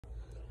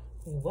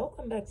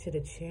Welcome back to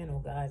the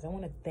channel, guys. I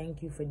want to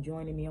thank you for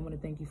joining me. I want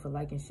to thank you for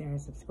liking, sharing,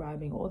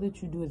 subscribing. All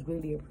that you do is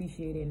really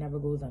appreciated and never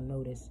goes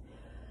unnoticed.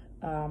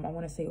 I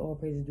want to say all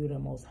praises due to the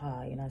Most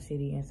High, and I say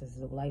the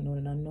ancestors of light, known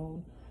and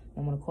unknown.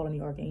 I want to call on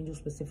the Archangel,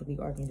 specifically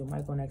Archangel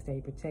Michael, next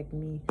day, protect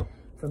me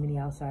from any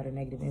outside or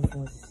negative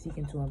influences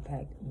seeking to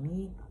impact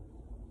me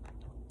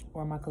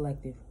or my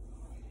collective.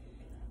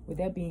 With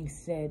that being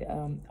said,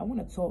 I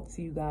want to talk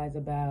to you guys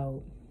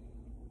about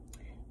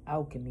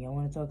alchemy. I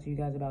want to talk to you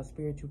guys about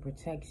spiritual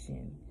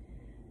protection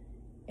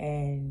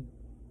and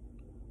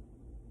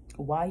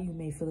why you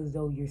may feel as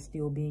though you're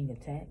still being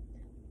attacked.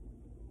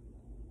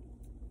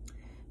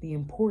 The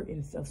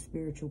importance of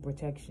spiritual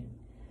protection.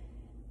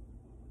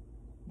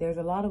 There's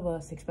a lot of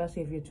us,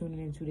 especially if you're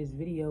tuning into this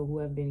video, who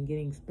have been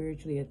getting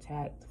spiritually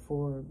attacked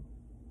for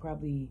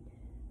probably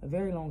a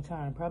very long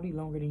time, probably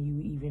longer than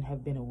you even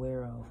have been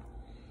aware of.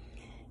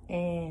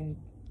 And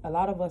a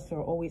lot of us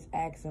are always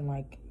asking,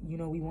 like, you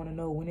know, we want to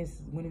know when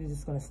is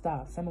this going to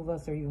stop? Some of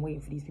us are even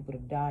waiting for these people to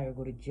die or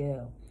go to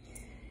jail.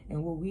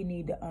 And what we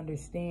need to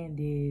understand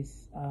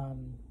is,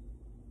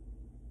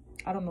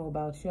 I don't know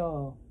about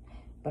y'all,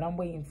 but I'm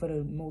waiting for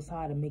the Most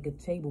High to make a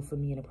table for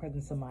me in the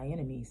presence of my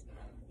enemies.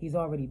 He's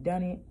already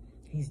done it.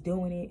 He's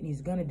doing it, and he's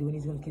going to do it, and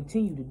he's going to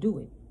continue to do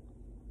it.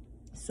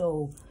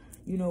 So,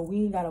 you know, we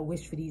ain't got to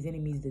wish for these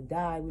enemies to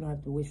die. We don't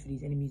have to wish for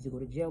these enemies to go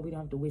to jail. We don't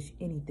have to wish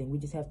anything. We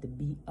just have to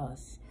be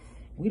us.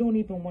 We don't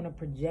even want to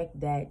project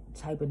that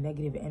type of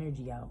negative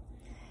energy out.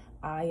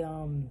 I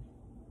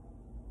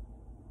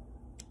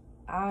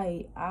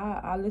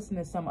listen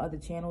to some other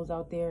channels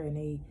out there, and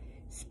they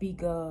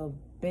speak of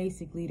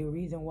basically the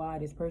reason why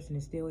this person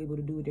is still able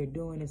to do what they're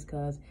doing is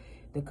because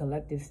the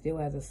collective still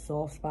has a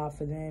soft spot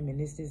for them, and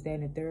this, that,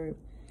 and the third.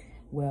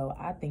 Well,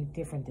 I think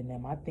different than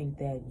them. I think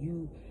that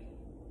you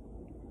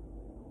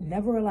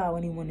never allow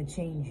anyone to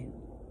change you.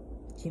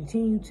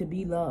 Continue to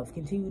be love.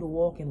 Continue to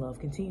walk in love.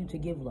 Continue to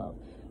give love.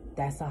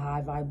 That's a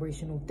high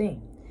vibrational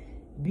thing.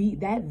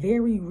 That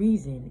very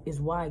reason is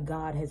why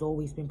God has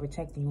always been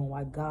protecting you and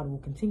why God will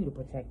continue to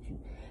protect you.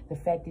 The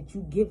fact that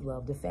you give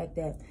love. The fact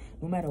that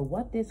no matter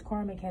what this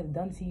karmic has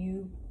done to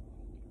you,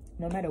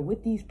 no matter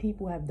what these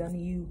people have done to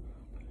you,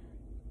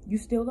 you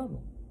still love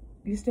them.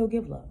 You still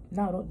give love.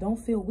 Now, don't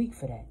feel weak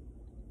for that.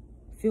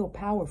 Feel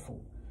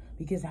powerful.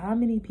 Because how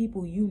many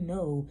people you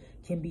know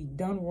can be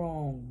done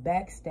wrong,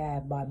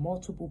 backstabbed by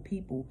multiple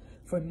people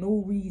for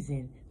no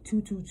reason,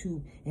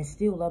 and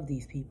still love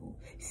these people,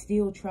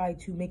 still try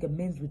to make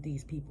amends with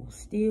these people,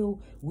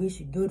 still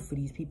wish good for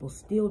these people,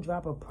 still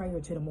drop a prayer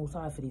to the Most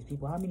High for these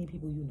people. How many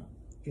people you know?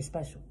 You're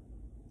special.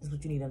 That's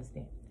what you need to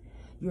understand.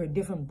 You're a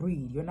different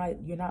breed. You're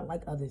not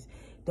like others.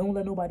 Don't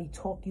let nobody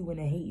talk you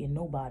into hating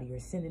nobody or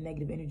sending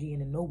negative energy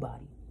into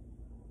nobody.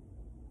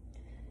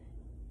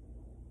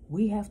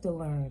 We have to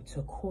learn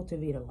to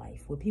cultivate a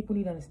life. What people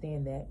need to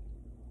understand that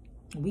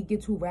we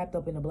get too wrapped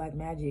up in the black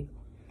magic.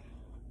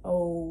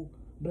 Oh,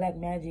 black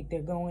magic,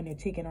 they're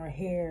taking our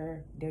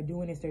hair, they're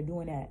doing this, they're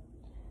doing that.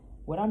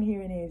 What I'm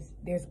hearing is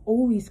there's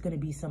always going to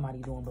be somebody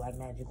doing black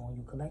magic on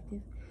you,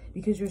 collective,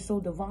 because you're so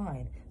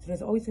divine. So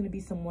there's always going to be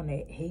someone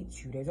that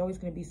hates you. There's always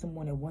going to be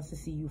someone that wants to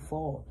see you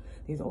fall.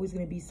 There's always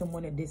going to be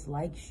someone that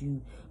dislikes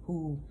you,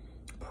 who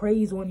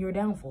preys on your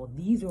downfall.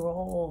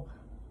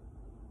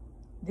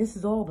 This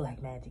is all black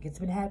magic. It's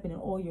been happening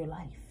all your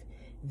life.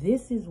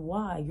 This is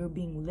why you're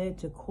being led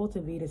to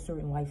cultivate a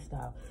certain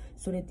lifestyle,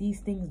 so that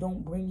these things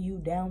don't bring you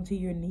down to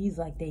your knees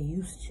like they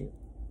used to.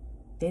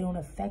 They don't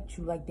affect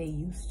you like they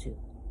used to.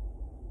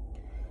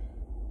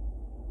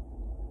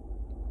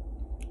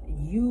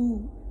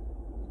 You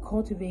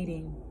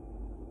cultivating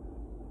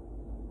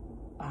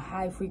a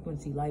high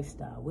frequency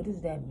lifestyle. What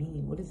does that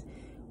mean? What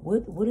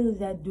does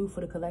that do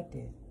for the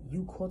collective?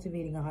 You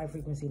cultivating a high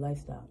frequency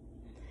lifestyle.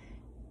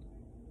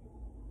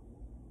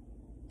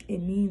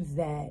 It means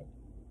that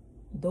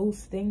those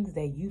things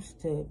that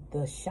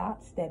the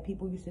shots that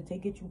people used to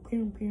take at you,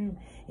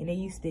 and they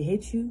used to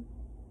hit you,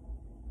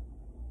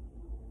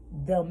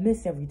 they'll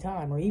miss every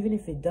time. Or even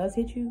if it does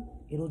hit you,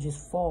 it'll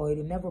just fall.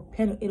 It'll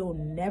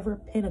never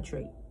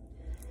penetrate.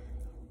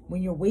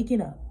 When you're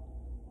waking up,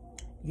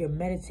 you're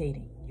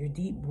meditating, you're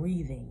deep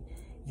breathing,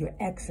 you're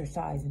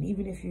exercising.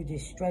 Even if you're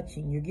just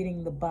stretching, you're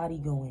getting the body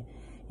going.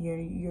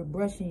 You're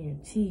brushing your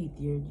teeth,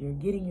 you're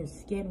getting your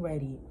skin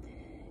ready.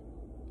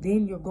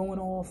 Then you're going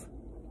off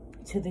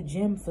to the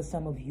gym for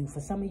some of you.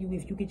 For some of you,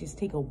 if you could just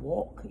take a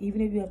walk,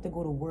 even if you have to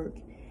go to work,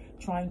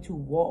 trying to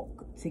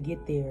walk to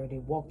get there. They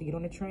walk to get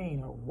on the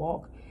train, or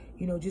walk,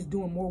 you know, just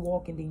doing more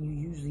walking than you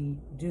usually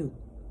do.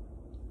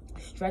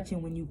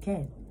 Stretching when you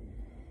can.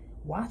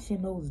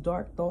 Watching those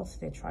dark thoughts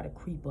that try to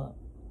creep up.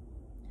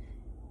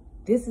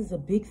 This is a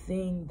big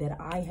thing that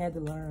I had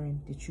to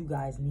learn, that you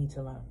guys need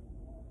to learn.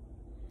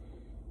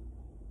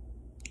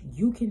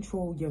 You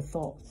control your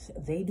thoughts.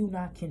 They do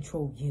not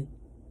control you.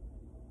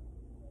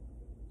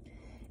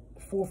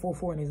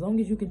 444, and as long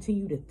as you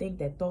continue to think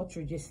that thoughts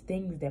are just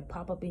things that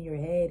pop up in your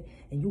head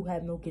and you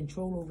have no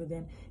control over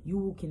them, you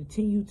will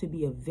continue to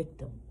be a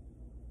victim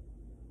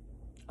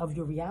of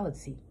your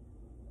reality.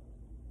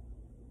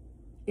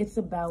 It's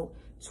about,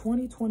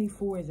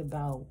 2024 is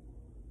about,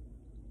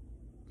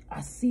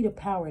 I see the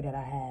power that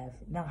I have.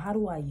 Now, how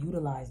do I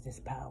utilize this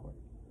power?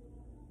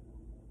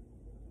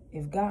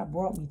 If God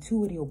brought me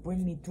to it, he'll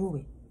bring me through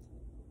it.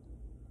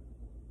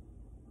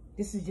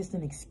 This is just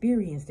an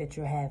experience that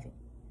you're having.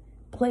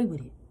 Play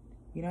with it.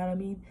 You know what I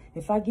mean?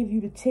 If I give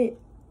you the tip,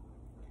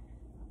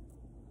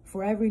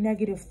 for every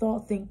negative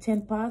thought, think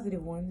 10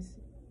 positive ones.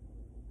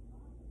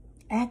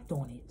 Act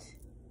on it.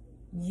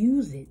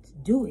 Use it.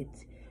 Do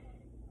it.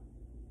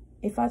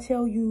 If I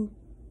tell you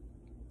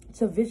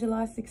to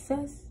visualize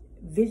success,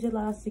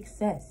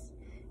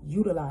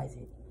 utilize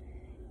it.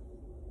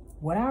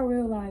 What I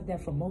realized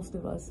that for most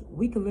of us,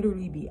 we could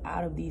literally be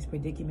out of these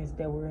predicaments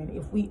that we're in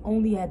if we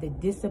only had the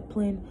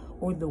discipline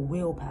or the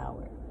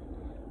willpower.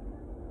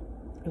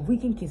 If we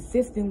can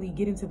consistently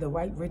get into the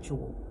right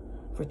ritual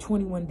for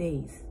 21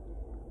 days,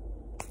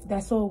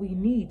 that's all we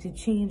need to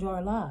change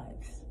our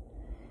lives.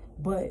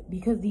 But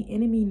because the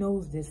enemy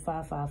knows this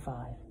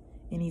 555,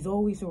 and he's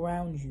always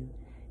around you,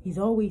 he's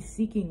always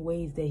seeking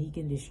ways that he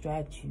can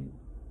distract you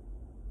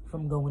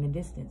from going a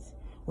distance.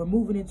 We're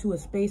moving into a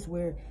space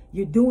where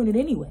you're doing it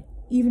anyway,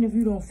 even if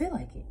you don't feel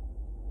like it.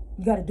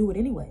 You got to do it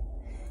anyway,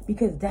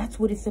 because that's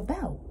what it's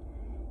about.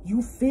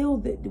 You feel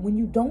that when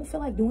you don't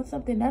feel like doing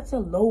something, that's a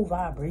low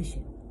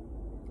vibration.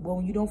 Well,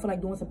 when you don't feel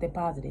like doing something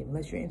positive,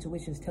 unless your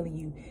intuition is telling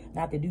you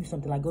not to do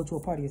something, like go to a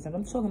party or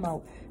something. I'm talking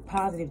about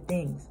positive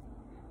things.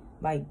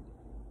 Like,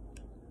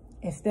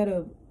 instead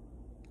of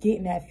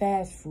getting that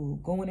fast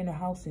food, going in the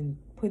house and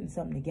putting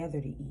something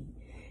together to eat.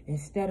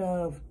 Instead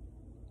of,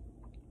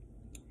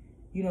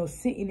 you know,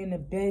 sitting in the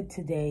bed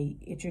today,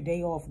 it's your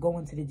day off,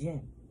 going to the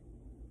gym.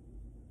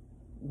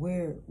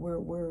 We're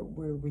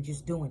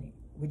just doing it.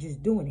 We're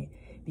just doing it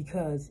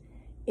because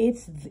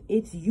it's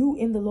you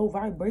in the low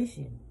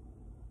vibration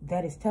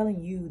that is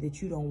telling you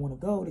that you don't want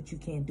to go, that you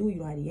can't do it, you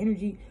don't have the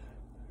energy.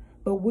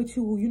 But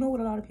you know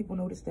what a lot of people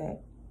notice,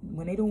 that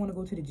when they don't want to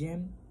go to the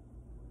gym,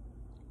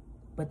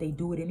 but they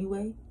do it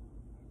anyway,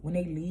 when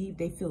they leave,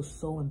 they feel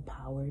so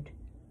empowered.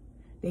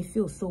 They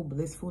feel so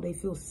blissful. They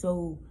feel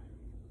so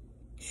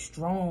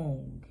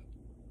strong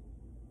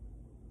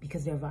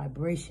because their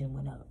vibration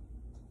went up.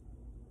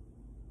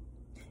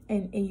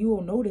 And you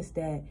will notice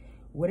that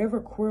whatever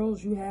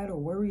quarrels you had or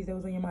worries that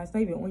was on your mind, it's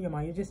not even on your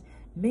mind. You're just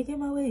making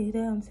my way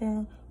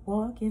downtown,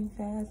 walking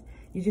fast.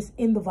 You're just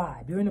in the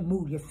vibe. You're in the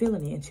mood. You're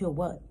feeling it until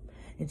what?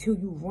 Until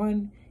you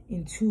run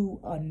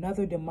into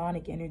another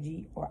demonic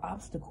energy or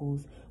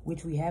obstacles,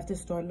 which we have to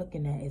start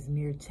looking at as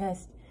mere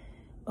tests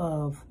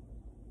of,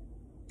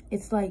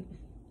 it's like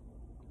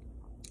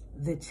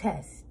the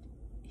test.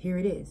 Here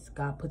it is.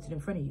 God puts it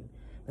in front of you.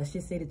 Let's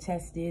just say the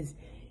test is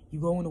you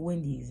go into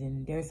Wendy's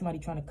and there's somebody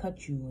trying to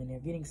cut you and they're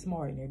getting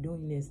smart and they're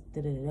doing this,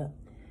 da-da-da-da.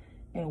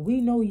 And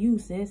we know you,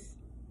 sis,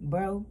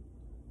 bro.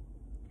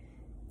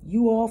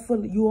 You all for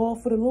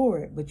the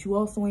Lord, but you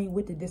also ain't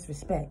with the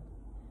disrespect.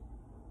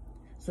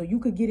 So you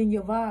could get in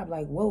your vibe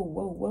like, whoa,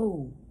 whoa,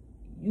 whoa.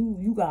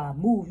 You gotta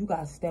move, you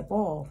gotta step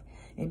off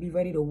and be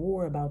ready to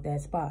war about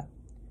that spot.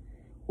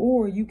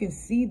 Or you can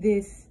see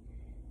this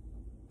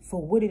for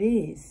what it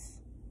is.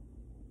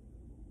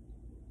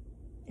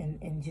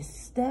 And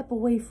just step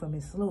away from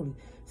it slowly.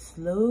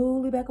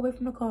 Slowly back away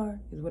from the car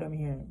is what I'm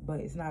hearing. But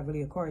it's not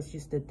really a car. It's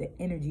just the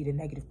energy, the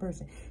negative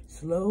person.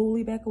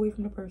 Slowly back away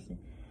from the person.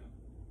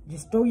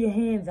 Just throw your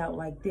hands out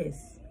like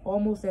this.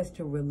 Almost as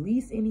to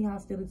release any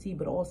hostility,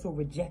 but also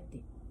reject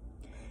it.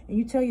 And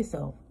you tell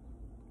yourself,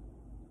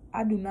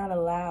 I do not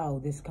allow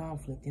this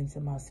conflict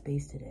into my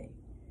space today.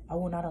 I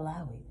will not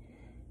allow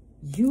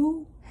it.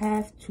 You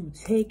have to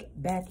take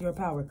back your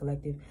power,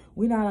 collective.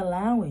 We're not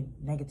allowing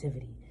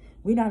negativity.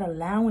 We're not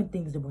allowing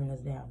things to bring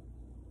us down.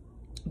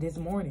 This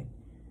morning,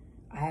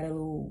 I had a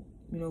little,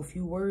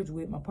 few words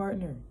with my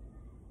partner.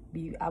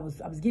 I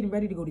was getting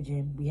ready to go to the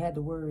gym. We had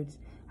the words.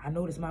 I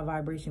noticed my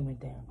vibration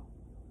went down.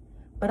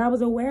 But I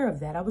was aware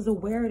of that. I was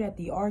aware that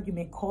the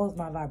argument caused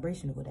my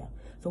vibration to go down.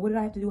 So what did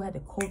I have to do? I had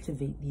to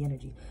cultivate the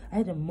energy. I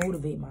had to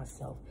motivate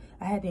myself.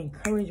 I had to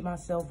encourage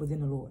myself within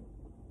the Lord.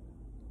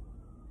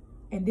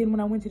 And then when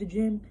I went to the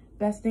gym,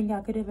 best thing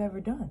I could have ever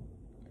done.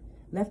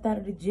 Left out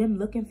of the gym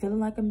feeling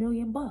like $1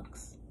 million.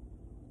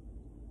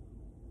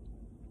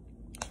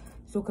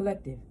 So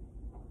collective,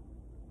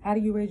 how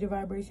do you raise your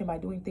vibration? By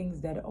doing things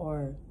that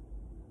are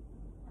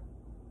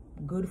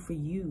good for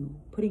you.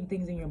 Putting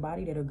things in your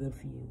body that are good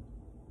for you.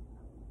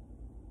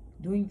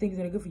 Doing things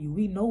that are good for you.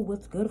 We know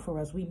what's good for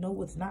us. We know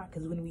what's not,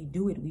 because when we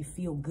do it, we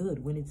feel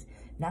good. When it's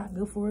not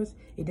good for us,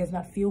 it does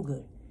not feel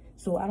good.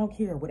 So I don't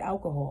care. With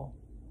alcohol,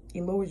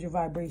 it lowers your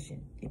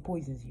vibration. It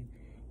poisons you.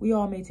 We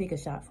all may take a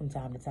shot from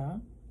time to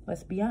time.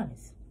 Let's be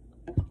honest.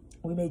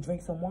 We may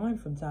drink some wine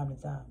from time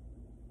to time,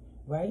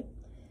 right?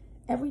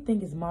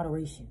 Everything is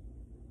moderation.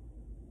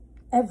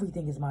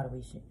 Everything is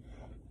moderation.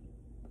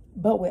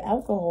 But with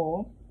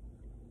alcohol,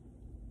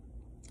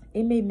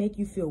 it may make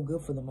you feel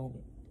good for the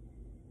moment.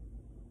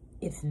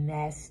 It's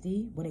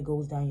nasty when it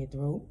goes down your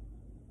throat.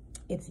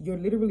 You're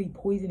literally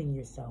poisoning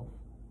yourself.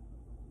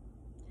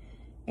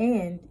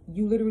 And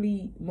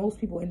most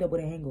people end up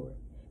with a hangover.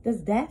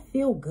 Does that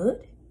feel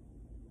good?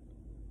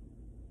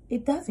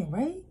 It doesn't,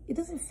 right? It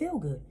doesn't feel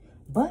good.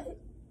 But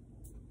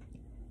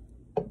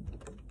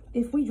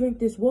if we drink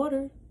this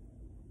water,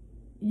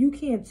 you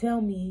can't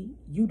tell me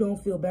you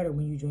don't feel better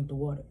when you drink the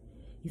water.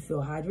 You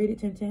feel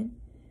hydrated, 1010.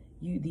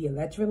 The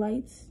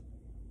electrolytes,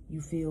 you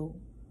feel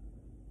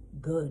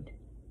good.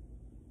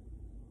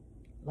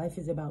 Life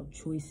is about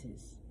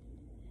choices.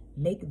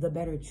 Make the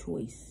better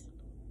choice.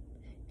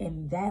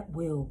 And that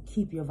will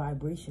keep your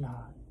vibration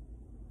high.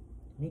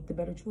 Make the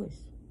better choice.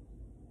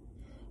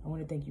 I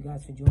want to thank you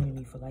guys for joining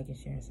me, for liking,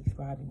 sharing,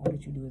 subscribing. All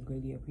that you do is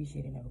greatly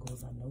appreciated. It never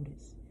goes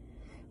unnoticed.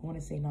 I want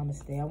to say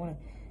namaste.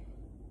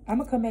 I'm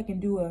going to come back and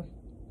do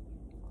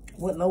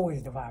what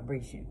lowers the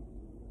vibration.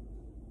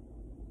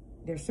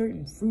 There's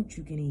certain fruits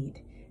you can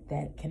eat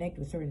that connect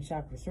with certain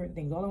chakras, certain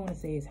things. All I want to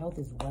say is health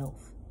is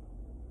wealth.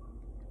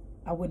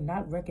 I would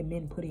not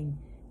recommend putting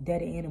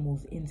dead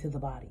animals into the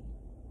body.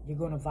 You're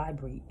going to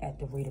vibrate at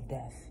the rate of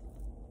death.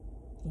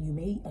 And you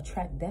may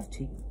attract death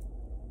to you.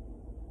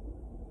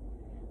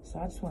 So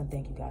I just want to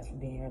thank you guys for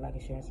being here. Like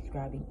and share and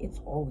subscribing. It's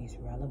always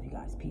real. I love you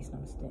guys. Peace.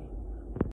 Namaste.